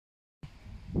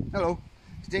Hello,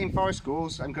 today in Forest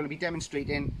Schools I'm going to be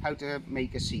demonstrating how to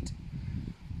make a seat.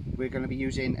 We're going to be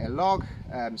using a log,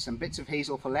 some bits of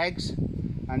hazel for legs,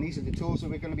 and these are the tools that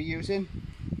we're going to be using.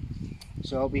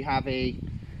 So we have a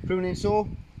pruning saw,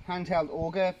 handheld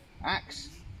auger, axe,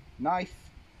 knife,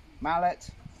 mallet,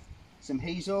 some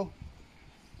hazel.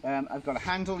 I've got a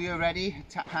handle here ready, a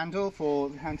tap handle for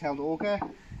the handheld auger,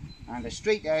 and a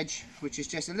straight edge, which is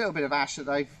just a little bit of ash that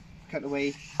I've cut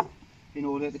away in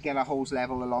order to get our hose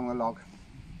level along the log.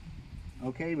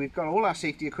 Okay, we've got all our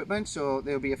safety equipment, so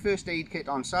there'll be a first aid kit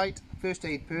on site, first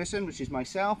aid person, which is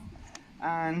myself,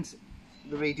 and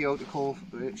the radio to call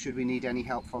should we need any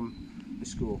help from the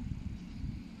school.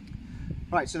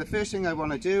 Right, so the first thing I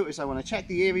want to do is I want to check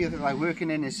the area that I'm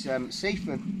working in is safe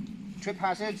for trip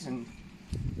hazards and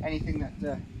anything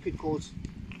that could cause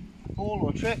a fall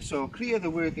or trip, so clear the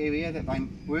work area that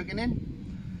I'm working in.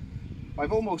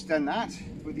 I've almost done that,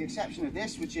 with the exception of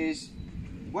this, which is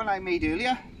one I made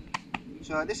earlier.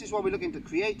 So this is what we're looking to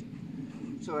create.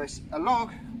 So it's a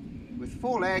log with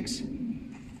 4 legs,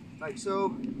 like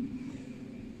so,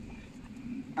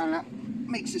 and that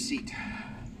makes a seat.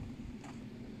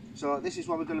 So this is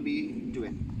what we're going to be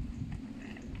doing.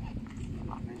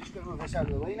 I'm just going to move this out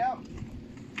of the way now.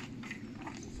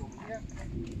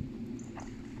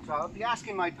 So I'll be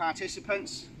asking my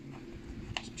participants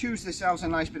to choose themselves a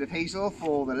nice bit of hazel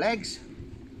for the legs,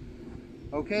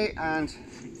 okay, and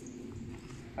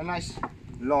a nice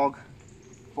log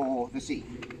for the seat.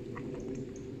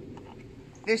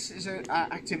 This is an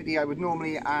activity I would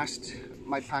normally ask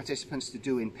my participants to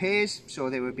do in pairs, so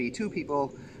there would be 2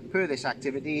 people per this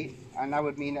activity, and that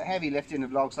would mean that heavy lifting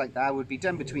of logs like that would be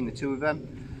done between the 2 of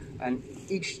them, and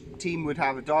each team would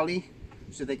have a dolly,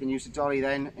 so they can use the dolly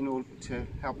then in order to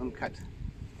help them cut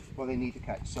what they need to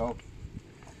cut. So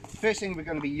first thing we're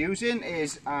going to be using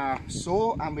is our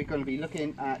saw, and we're going to be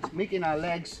looking at making our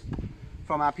legs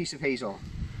from our piece of hazel.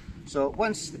 So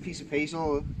once the piece of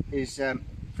hazel is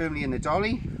firmly in the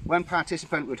dolly, one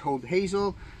participant would hold the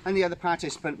hazel and the other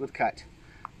participant would cut.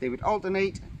 They would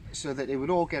alternate so that they would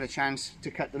all get a chance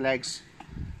to cut the legs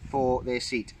for their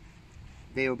seat.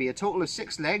 There will be a total of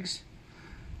 6 legs.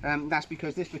 That's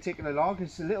because this particular log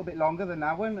is a little bit longer than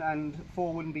that one, and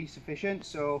 4 wouldn't be sufficient,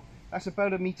 so that's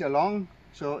about 1 meter long,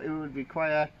 so it would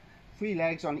require 3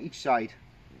 legs on each side.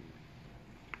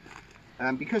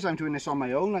 Because I'm doing this on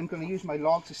my own, I'm going to use my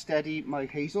log to steady my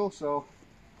hazel. So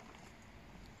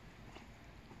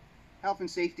health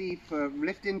and safety for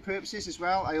lifting purposes as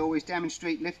well, I always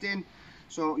demonstrate lifting.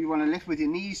 So you want to lift with your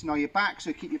knees, not your back,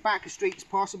 so keep your back as straight as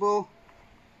possible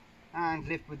and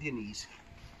lift with your knees.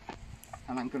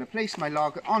 And I'm going to place my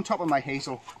log on top of my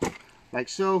hazel like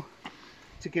so,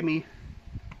 to give me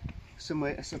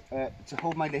somewhere to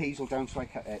hold my hazel down so I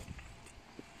cut it.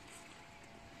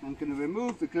 I'm going to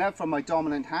remove the glove from my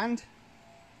dominant hand,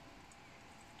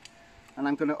 and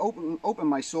I'm going to open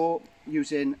my saw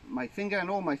using my finger and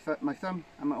all my thumb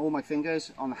and all my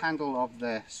fingers on the handle of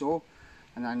the saw,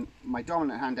 and then my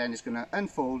dominant hand then is going to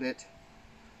unfold it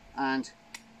and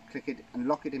click it and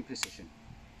lock it in position.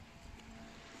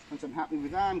 Once I'm happy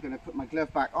with that, I'm going to put my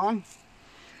glove back on,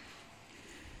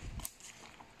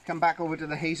 come back over to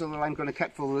the hazel that I'm going to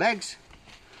cut for the legs.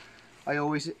 I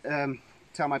always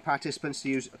tell my participants to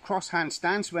use a cross hand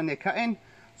stance when they're cutting,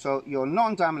 so your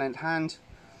non-dominant hand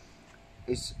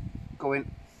is going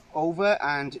over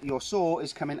and your saw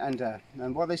is coming under,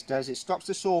 and what this does, it stops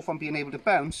the saw from being able to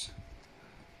bounce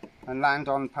and land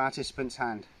on participant's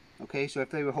hand. Okay, so if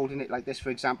they were holding it like this, for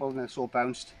example, and the saw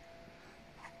bounced,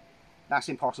 that's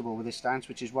impossible with this stance,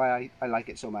 which is why I like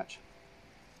it so much.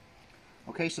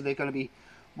 Okay, so they're going to be,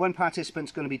 one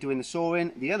participant's going to be doing the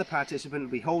sawing, the other participant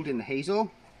will be holding the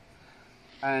hazel,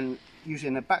 and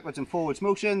using a backwards and forwards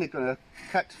motion, they're going to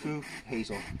cut through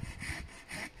hazel.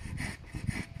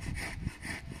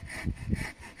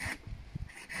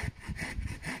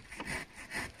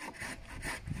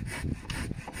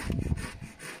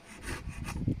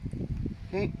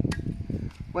 Okay,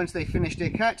 once they finish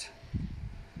their cut,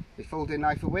 they fold their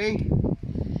knife away,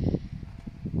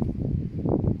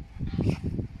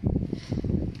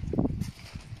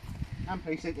 and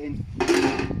place it in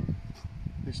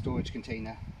the storage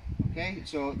container. Okay,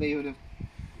 so they would have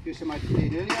used some I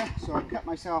did earlier, so I've cut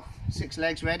myself 6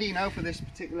 legs ready now for this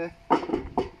particular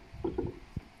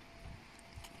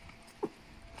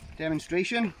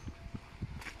demonstration.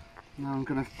 Now I'm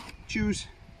going to choose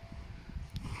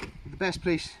the best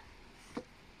place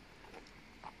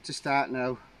to start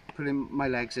now, putting my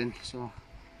legs in. So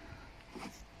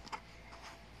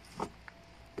I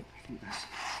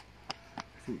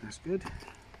think that's good.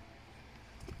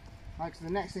 Right, so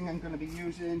the next thing I'm going to be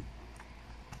using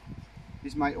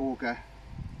is my auger.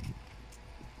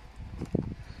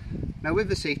 Now with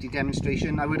the safety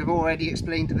demonstration, I would have already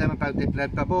explained to them about their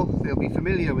blood bubble. They'll be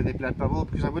familiar with their blood bubble,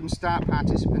 because I wouldn't start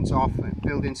participants off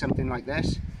building something like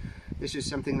this. This is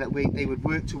something that they would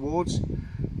work towards.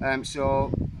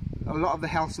 So a lot of the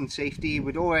health and safety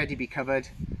would already be covered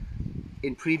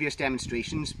in previous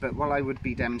demonstrations, but while I would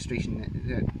be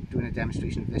doing a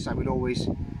demonstration of this, I would always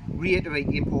reiterate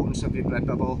the importance of your blood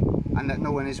bubble, and that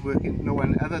no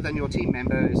one other than your team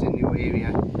member is in your area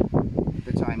at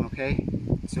the time, okay?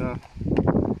 So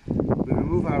we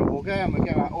remove our auger and we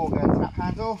get our auger tap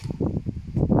handle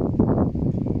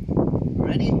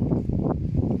ready.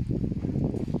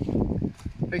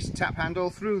 Place the tap handle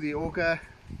through the auger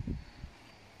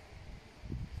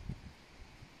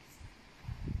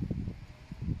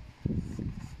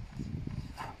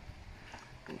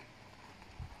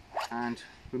and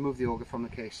remove the auger from the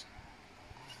case.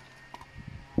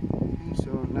 Okay,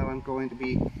 so now I'm going to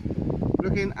be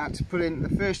looking at putting the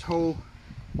first hole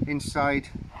inside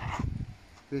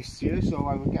this here. So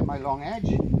I will get my long edge,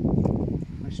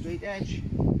 my straight edge,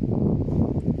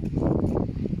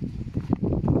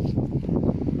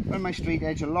 run my straight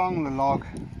edge along the log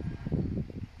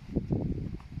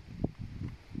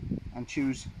and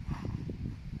choose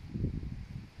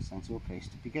a sensible place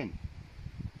to begin.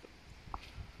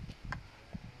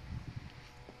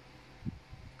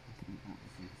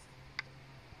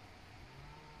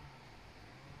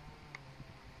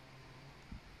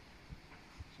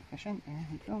 There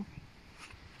we go.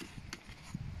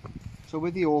 So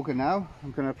with the auger now,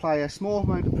 I'm going to apply a small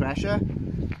amount of pressure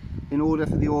in order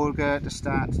for the auger to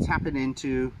start tapping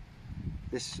into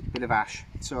this bit of ash.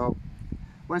 So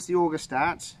once the auger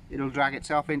starts, it'll drag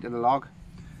itself into the log.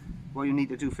 What you need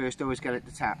to do first though is get it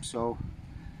to tap. So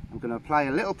I'm going to apply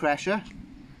a little pressure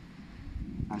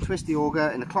and twist the auger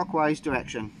in a clockwise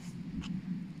direction.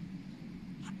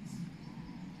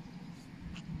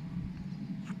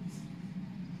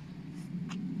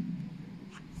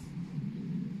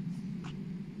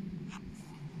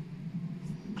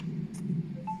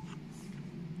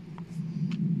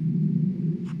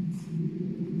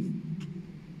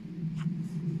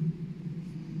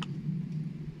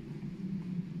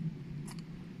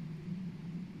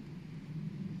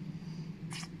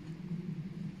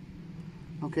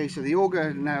 Okay, so the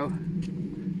auger now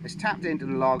is tapped into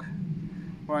the log.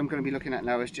 What I'm going to be looking at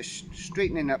now is just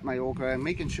straightening up my auger and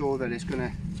making sure that it's going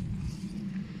to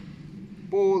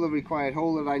bore the required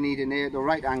hole that I need in there at the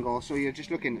right angle. So you're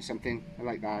just looking at something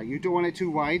like that. You don't want it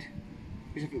too wide,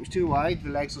 because if it was too wide, the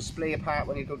legs will splay apart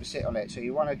when you go to sit on it. So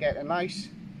you want to get a nice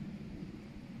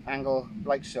angle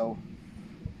like so.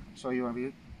 So you want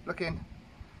to be looking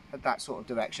at that sort of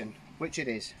direction, which it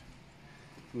is.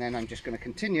 And then I'm just going to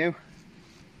continue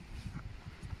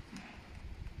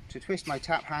to twist my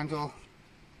tap handle,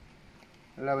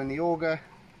 allowing the auger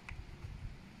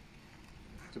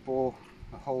to bore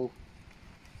a hole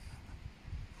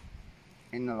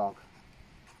in the log.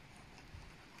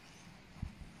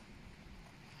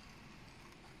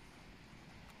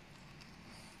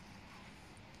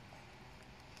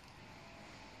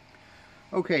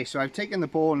 Okay, so I've taken the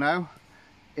bore now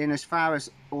in as far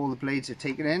as all the blades are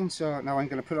taken in, so now I'm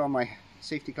going to put on my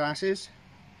safety glasses.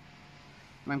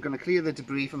 And I'm going to clear the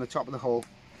debris from the top of the hole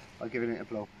by giving it a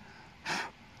blow.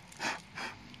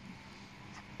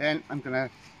 Then I'm going to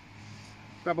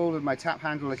grab hold of my tap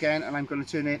handle again, and I'm going to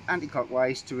turn it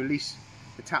anti-clockwise to release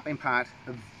the tapping part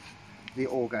of the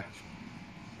auger.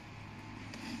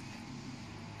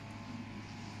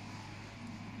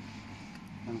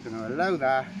 I'm going to allow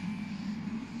that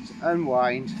to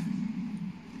unwind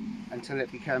until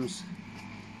it becomes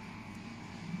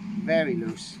very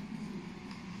loose.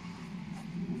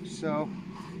 So,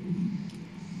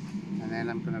 and then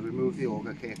I'm going to remove the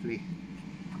auger carefully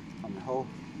from the hole,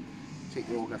 take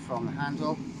the auger from the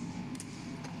handle,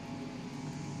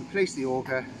 replace the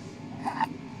auger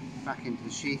back into the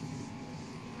sheath,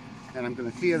 then I'm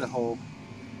going to clear the hole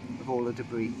of all the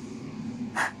debris.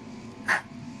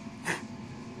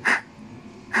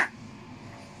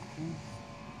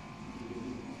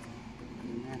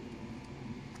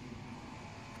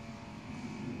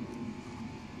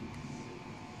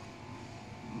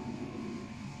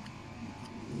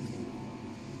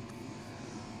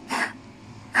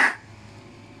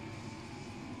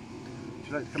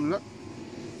 Like to come and look.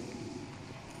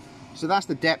 So that's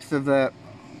the depth of the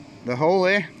hole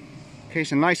there. Okay,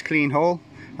 it's a nice clean hole,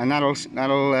 and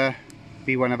that'll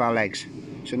be one of our legs.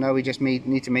 So now we just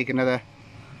need to make another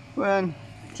 1,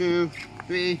 2,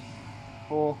 3,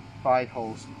 4, 5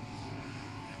 holes.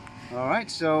 All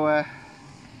right, so let's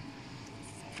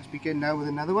begin now with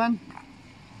another one.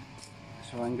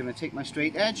 So I'm going to take my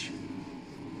straight edge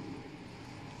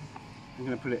I'm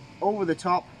going to put it over the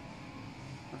top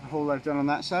of the hole I've done on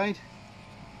that side.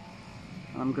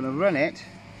 I'm going to run it.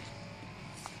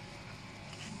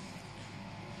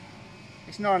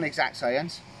 It's not an exact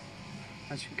science,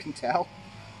 as you can tell,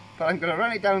 but I'm going to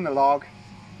run it down the log,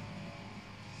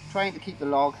 trying to keep the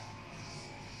log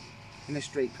in a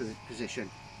straight position.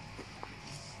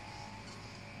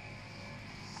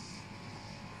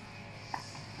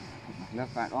 Put my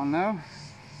glove back on now.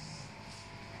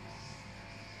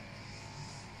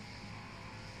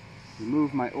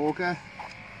 Remove my auger.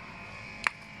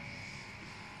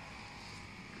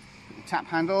 Put the tap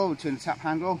handle, return the tap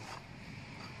handle.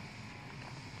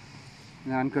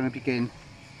 Now I'm going to begin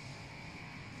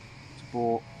to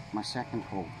bore my second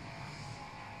hole.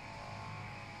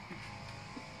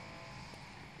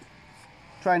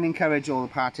 Try and encourage all the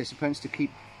participants to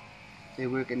keep their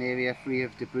working area free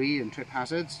of debris and trip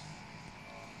hazards.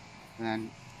 Then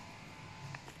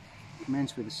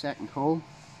commence with the second hole.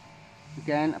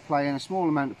 Again, applying a small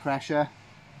amount of pressure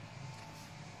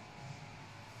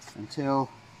until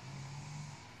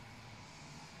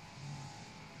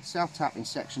the self-tapping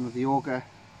section of the auger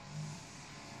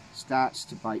starts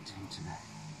to bite into there.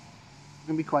 It's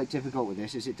going to be quite difficult with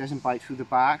this, as it doesn't bite through the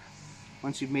bark.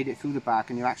 Once you've made it through the bark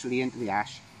and you're actually into the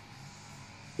ash,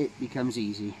 it becomes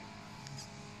easy.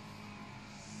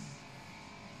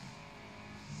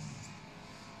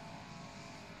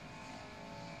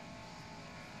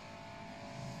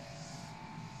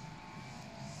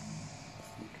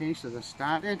 Okay, so that's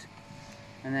started,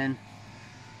 and then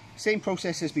same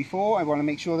process as before. I want to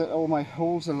make sure that all my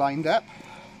holes are lined up.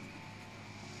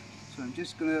 So I'm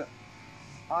just going to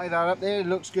eye that up there, it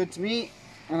looks good to me,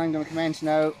 and I'm going to commence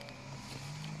now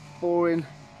boring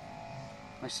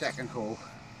my second hole.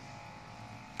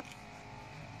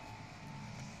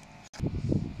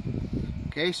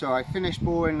 Okay, so I finished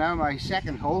boring now my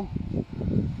second hole.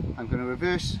 I'm going to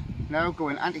reverse now,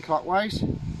 going anti-clockwise.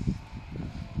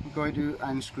 I'm going to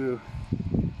unscrew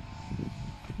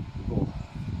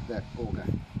the auger.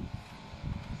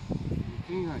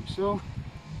 Okay, like so.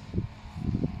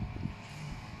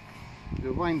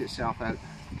 It'll wind itself out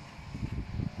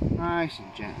nice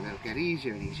and gentle. It'll get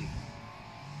easier and easier.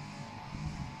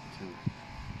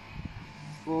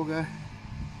 So, auger.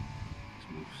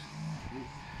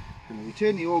 I'm going to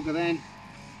return the auger then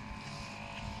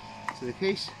to the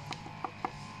case.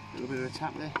 A little bit of a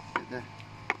tap there. Get the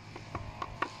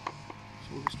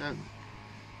sawdust out.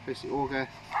 Place the auger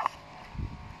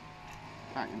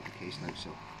back into the case like so.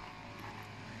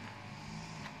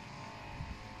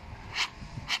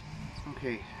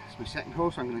 Okay, that's my second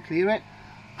hole, so I'm going to clear it.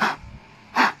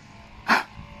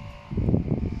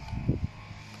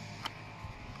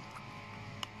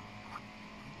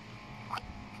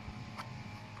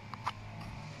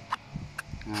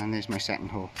 And there's my second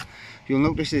hole. You'll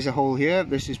notice there's a hole here.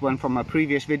 This is one from my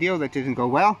previous video that didn't go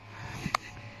well,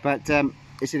 but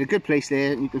it's in a good place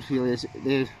there, and you can feel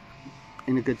they're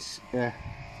in a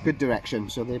good direction,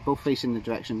 so they're both facing the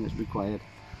direction that's required.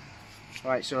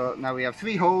 Right, so now we have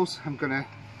 3 holes. I'm going to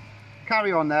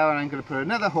carry on now, and I'm going to put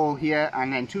another hole here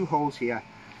and then 2 holes here.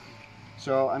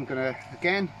 So I'm going to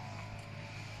again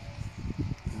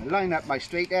line up my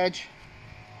straight edge,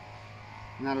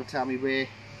 and that'll tell me where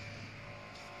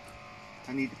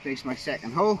I need to place my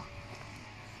second hole.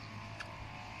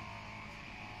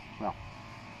 Well,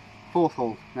 4th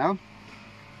hole now.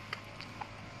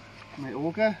 My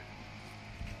auger.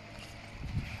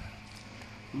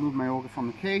 Remove my auger from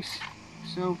the case,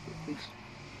 so it's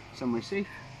somewhere safe.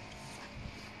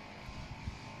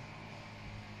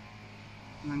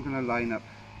 And I'm going to line up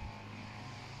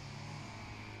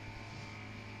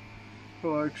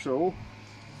like so.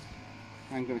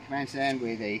 I'm going to commence then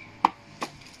with a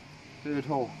 3rd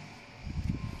hole.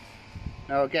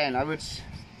 Now again, this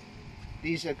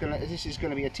is going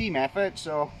to be a team effort,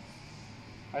 so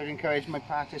I would encourage my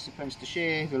participants to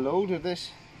share the load of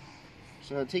this.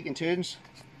 So taking turns,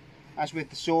 as with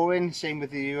the sawing, same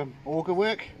with the auger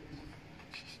work.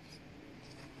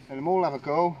 Let them all have a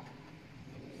go.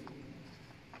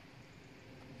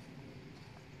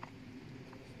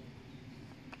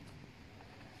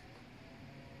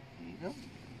 There you go.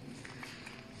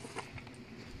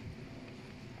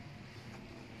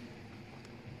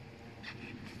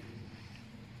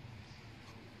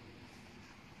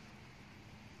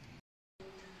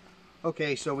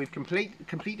 Okay, so we've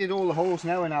completed all the holes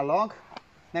now in our log.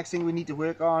 Next thing we need to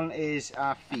work on is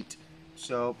our feet.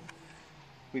 So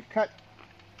we've cut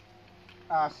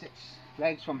our 6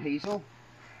 legs from hazel,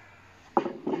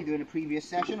 either in a previous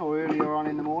session or earlier on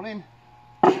in the morning.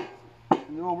 And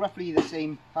they're all roughly the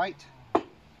same height.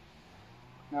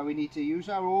 Now we need to use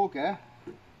our auger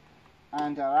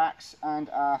and our axe and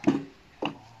our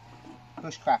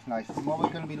bushcraft knife. And what we're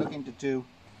going to be looking to do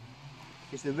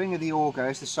is the ring of the auger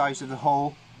is the size of the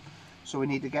hole, so we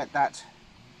need to get that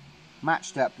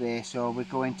matched up there. So we're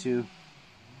going to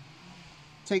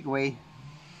take away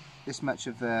this much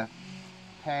of the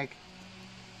peg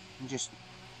and just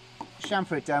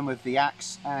chamfer it down with the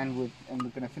axe, and we're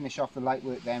going to finish off the light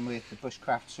work then with the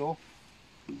bushcraft saw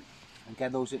and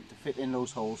get those to fit in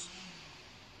those holes.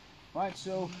 Right,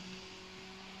 so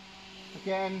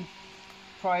again,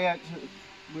 prior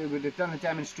to, we would have done a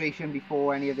demonstration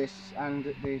before any of this,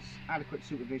 and there's adequate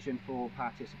supervision for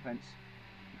participants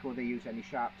before they use any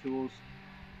sharp tools.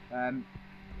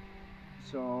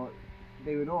 So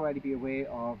they would already be aware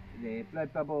of their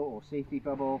blood bubble or safety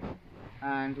bubble,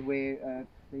 and where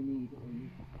they need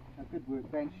a good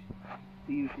workbench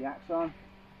to use the axe on,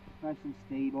 nice and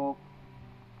stable.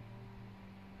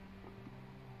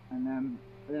 And then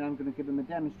I'm going to give them a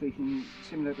demonstration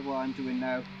similar to what I'm doing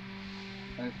now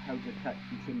of how to cut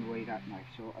and trim away that knife.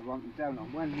 So I want them down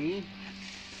on one knee,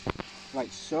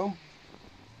 like so.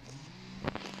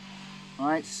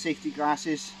 Alright, safety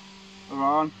glasses are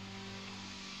on.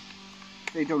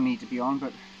 They don't need to be on,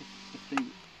 but if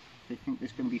they think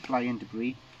there's going to be flying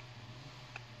debris,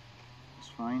 it's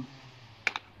fine.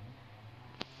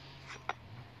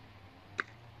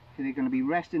 So they're going to be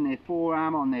resting their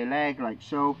forearm on their leg like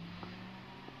so,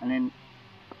 and then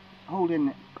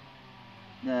holding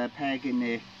the peg in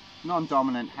their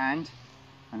non-dominant hand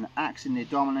and the axe in their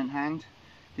dominant hand.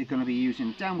 They're going to be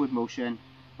using downward motion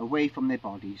away from their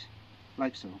bodies,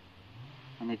 like so,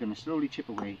 and they're going to slowly chip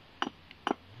away.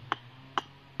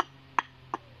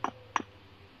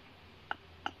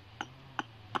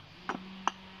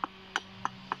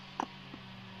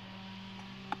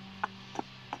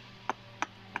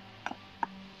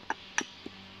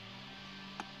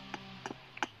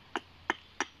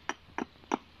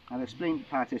 I'll explain to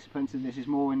participants that this is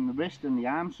more in the wrist than the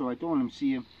arm, so I don't want them to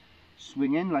see them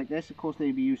swing in like this. Of course,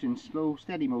 they'll be using slow,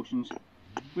 steady motions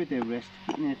with their wrist,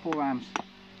 keeping their forearms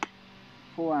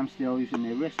still, using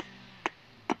their wrist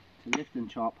to lift and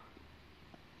chop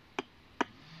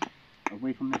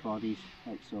away from their bodies,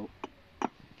 like so.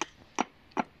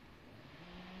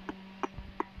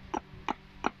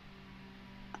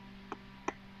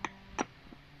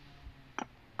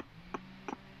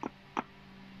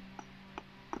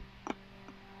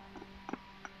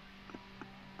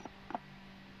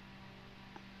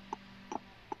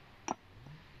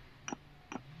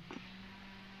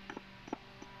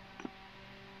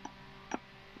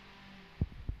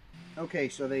 Okay,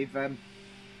 so they've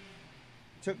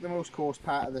took the most coarse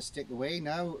part of the stick away.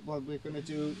 Now what we're going to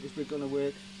do is we're going to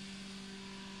work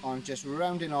on just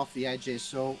rounding off the edges.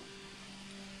 So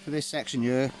for this section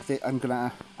here, I'm going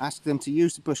to ask them to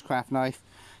use the bushcraft knife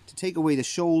to take away the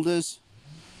shoulders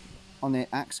on their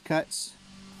axe cuts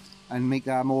and make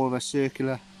that more of a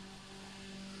circular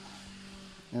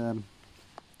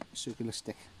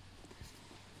stick.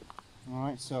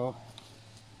 Alright, so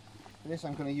for this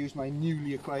I'm going to use my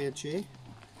newly acquired chair.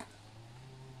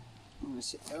 I'm going to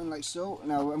sit down like so.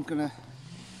 Now I'm going to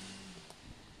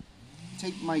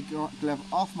take my glove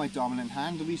off my dominant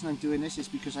hand. The reason I'm doing this is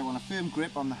because I want a firm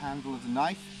grip on the handle of the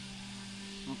knife.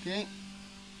 Okay,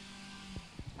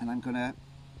 and I'm going to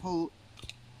pull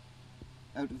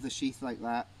out of the sheath like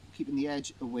that, keeping the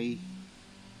edge away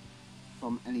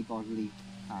from any bodily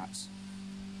parts.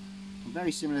 And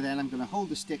very similar then, I'm going to hold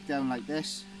the stick down like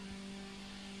this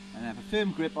and have a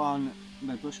firm grip on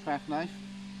my bushcraft knife,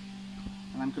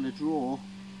 and I'm going to draw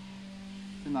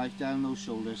the knife down those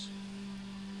shoulders,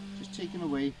 just taking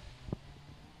away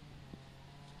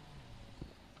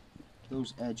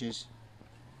those edges.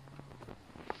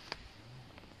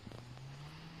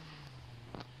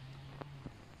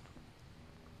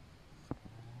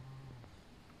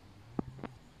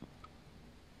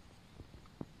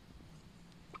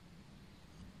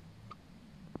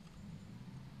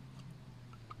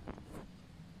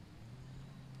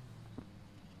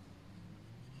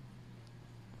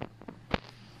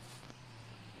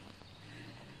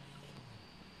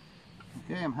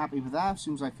 Okay, I'm happy with that. As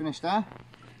soon as I finish that,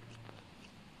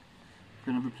 I'm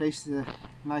going to replace the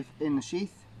knife in the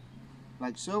sheath,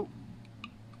 like so,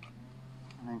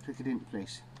 and then click it into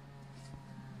place.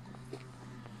 I'm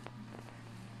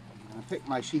going to pick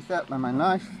my sheath up with my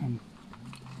knife and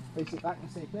place it back in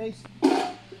the same place. And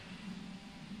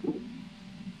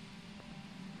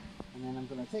then I'm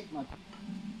going to take my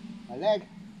leg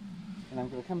and I'm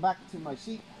going to come back to my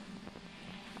seat,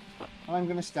 and I'm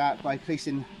going to start by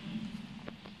placing,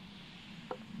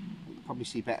 probably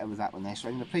see better with that one there, so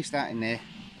I'm going to place that in there,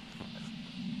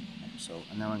 like so,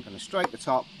 and now I'm going to strike the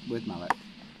top with mallet.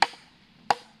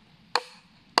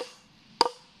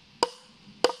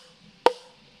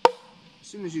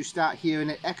 soon as you start hearing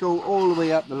it echo all the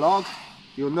way up the log,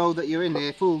 you'll know that you're in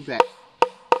there full depth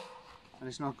and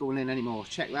it's not going in anymore.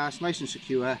 Check that, it's nice and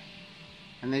secure,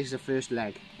 and there's the first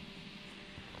leg.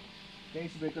 Okay,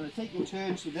 so we're going to take in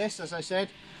turns with this. As I said,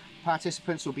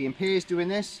 participants will be in pairs doing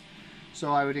this,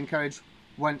 so I would encourage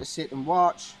one to sit and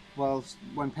watch while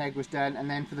one peg was done, and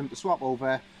then for them to swap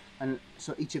over, and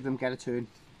so each of them get a turn.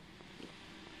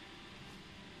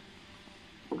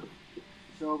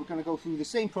 So we're going to go through the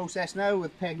same process now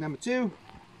with peg number 2.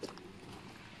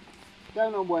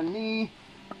 Down on one knee,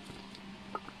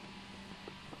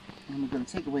 and we're going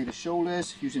to take away the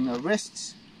shoulders using our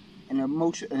wrists in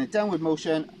a downward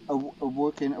motion,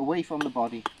 working away from the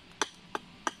body.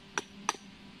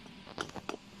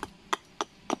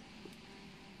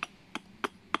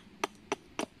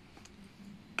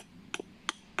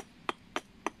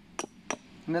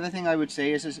 Another thing I would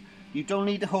say is you don't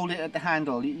need to hold it at the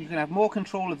handle. You can have more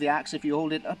control of the axe if you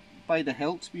hold it up by the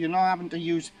hilt. You're not having to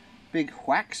use big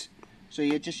whacks, so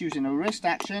you're just using a wrist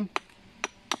action.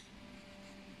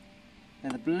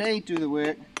 Let the blade do the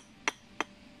work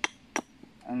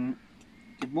and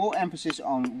give more emphasis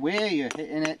on where you're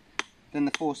hitting it than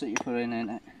the force that you're putting in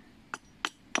it.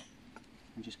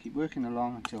 And just keep working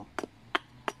along until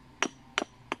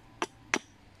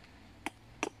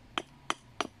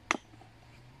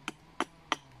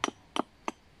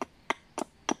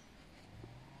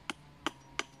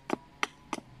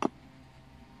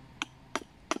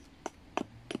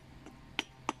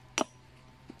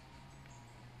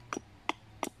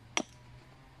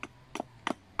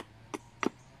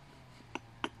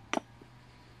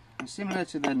similar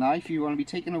to the knife, you want to be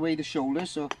taking away the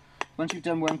shoulders. So once you've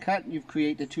done one cut, you've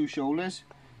created 2 shoulders,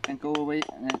 and go away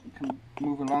and then can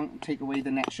move along and take away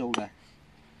the next shoulder.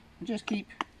 And just keep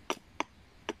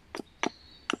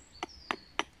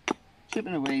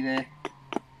chipping away there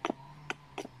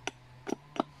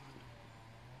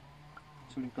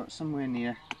until you've got somewhere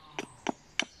near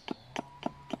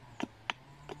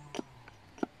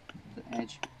the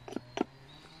edge.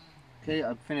 Okay,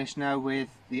 I've finished now with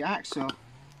the axe, so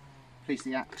place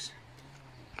the axe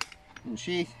in the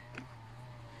sheath.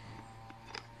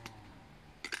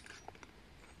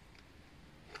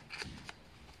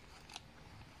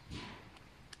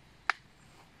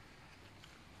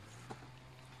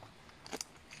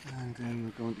 And then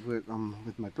we're going to work on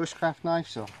with my bushcraft knife,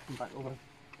 so come back over.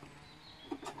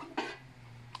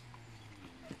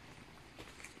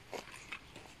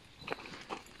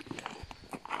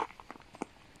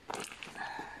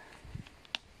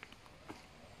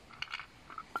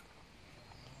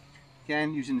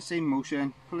 Again, using the same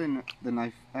motion, pulling the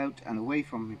knife out and away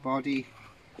from my body,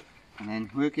 and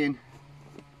then working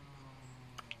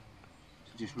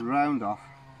to just round off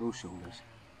those shoulders.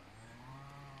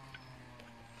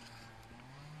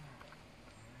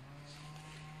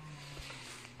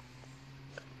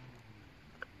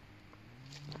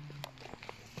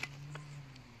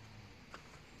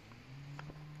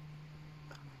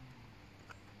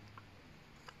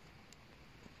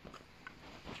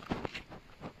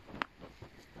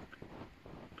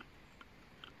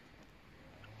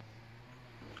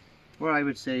 What I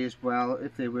would say as well,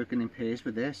 if they're working in pairs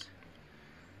with this,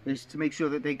 is to make sure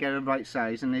that they get a right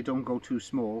size and they don't go too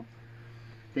small.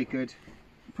 They could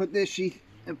put their sheath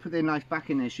and put their knife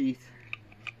back in their sheath,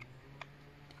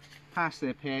 pass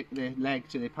their leg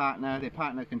to their partner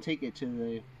can take it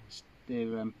to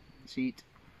their seat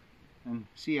and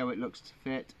see how it looks to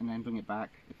fit, and then bring it back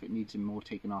if it needs more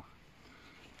taken off.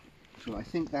 So I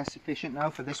think that's sufficient now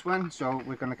for this one, so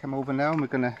we're going to come over now and we're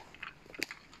going to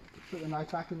put the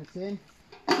knife back in the tin,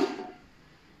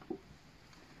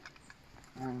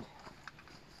 and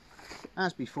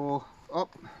as before,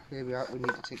 there we are, we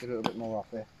need to take a little bit more off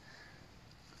there.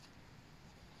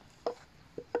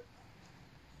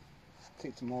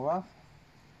 Take some more off.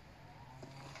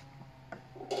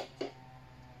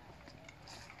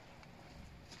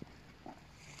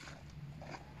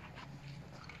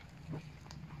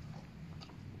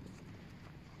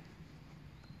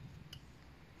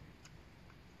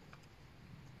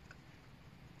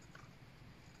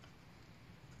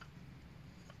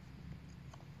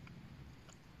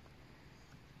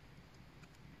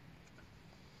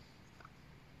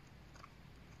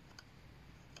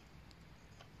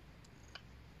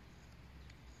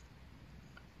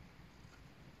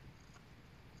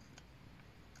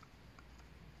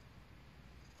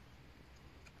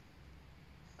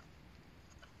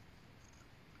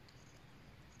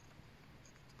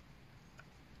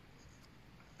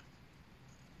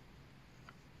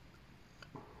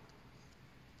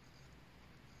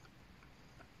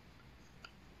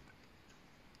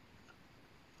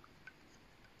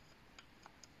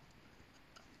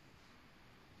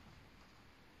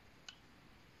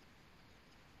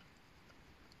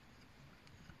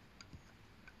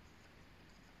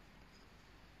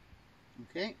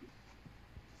 Okay,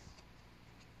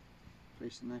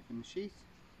 place the knife in the sheath.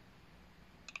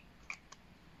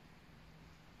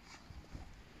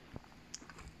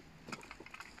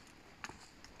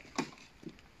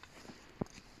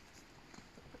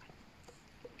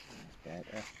 That's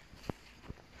better.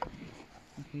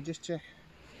 Okay, just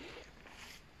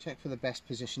check for the best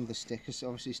position of the stick, because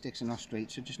obviously sticks are not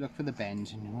straight, so just look for the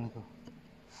bends, and you want to go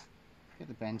get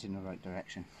the bends in the right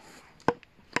direction.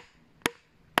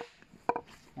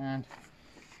 And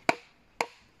there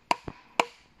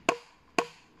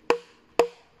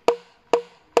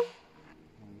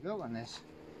we go on this.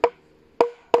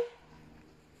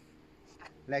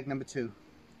 Leg number 2.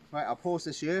 Right, I'll pause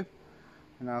this here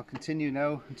and I'll continue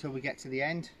now until we get to the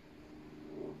end,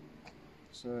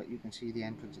 so that you can see the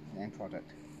end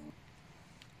product.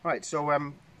 Right, so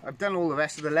I've done all the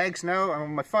rest of the legs now. I'm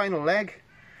on my final leg,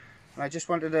 and I just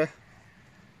wanted to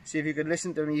see if you could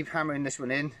listen to me hammering this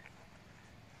one in,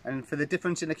 and for the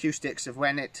difference in acoustics of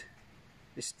when it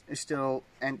is still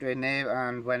entering there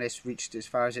and when it's reached as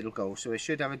far as it'll go. So it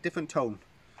should have a different tone,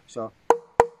 so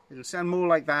it'll sound more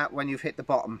like that when you've hit the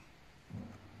bottom,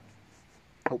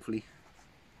 hopefully.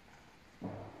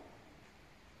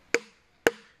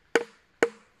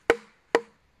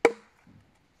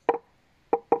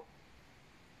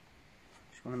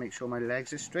 Just want to make sure my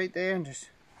legs are straight there, and just,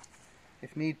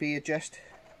 if need be, adjust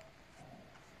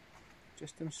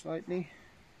them slightly.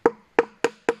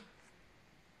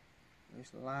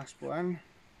 There's the last one.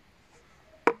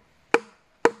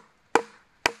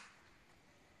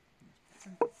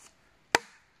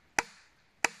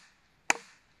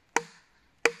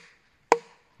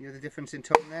 You hear the difference in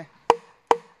tone there?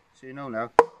 So you know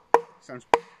now. Sounds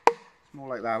more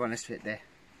like that when it's fit there.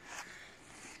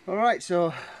 Alright,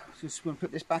 so just going to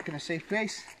put this back in a safe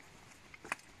place.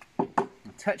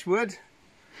 Touch wood,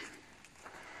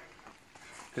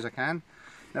 because I can.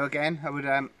 Now again, I would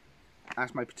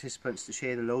ask my participants to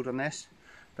share the load on this,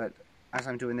 but as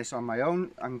I'm doing this on my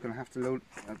own, I'm going to have to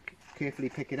carefully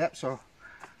pick it up, so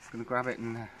I'm going to grab it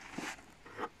and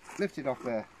lift it off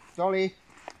the dolly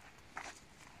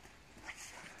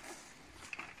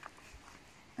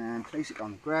and place it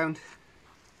on the ground,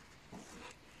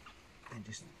 and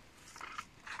just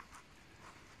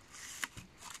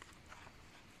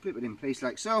flip it in place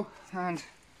like so, and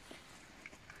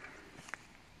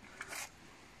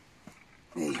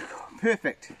there you go,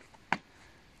 perfect.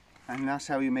 And that's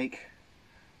how you make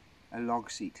a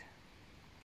log seat.